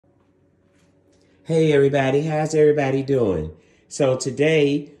Hey everybody, how's everybody doing? So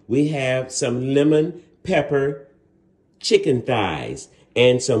today we have some lemon pepper chicken thighs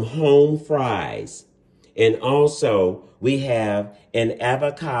and some home fries. And also we have an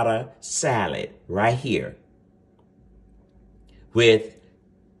avocado salad right here with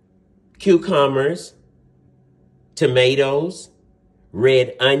cucumbers, tomatoes,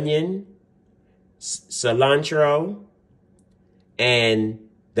 red onion, cilantro, and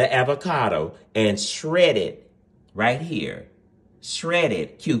the avocado, and shredded right here,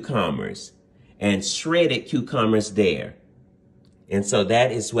 shredded cucumbers and shredded cucumbers there. And so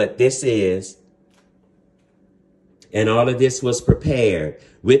that is what this is. And all of this was prepared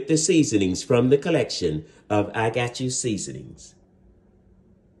with the seasonings from the collection of I Got You Seasonings.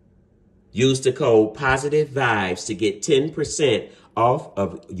 Use the code Positive Vibes to get 10% off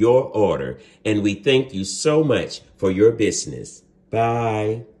of your order. And we thank you so much for your business.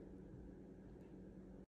 Bye.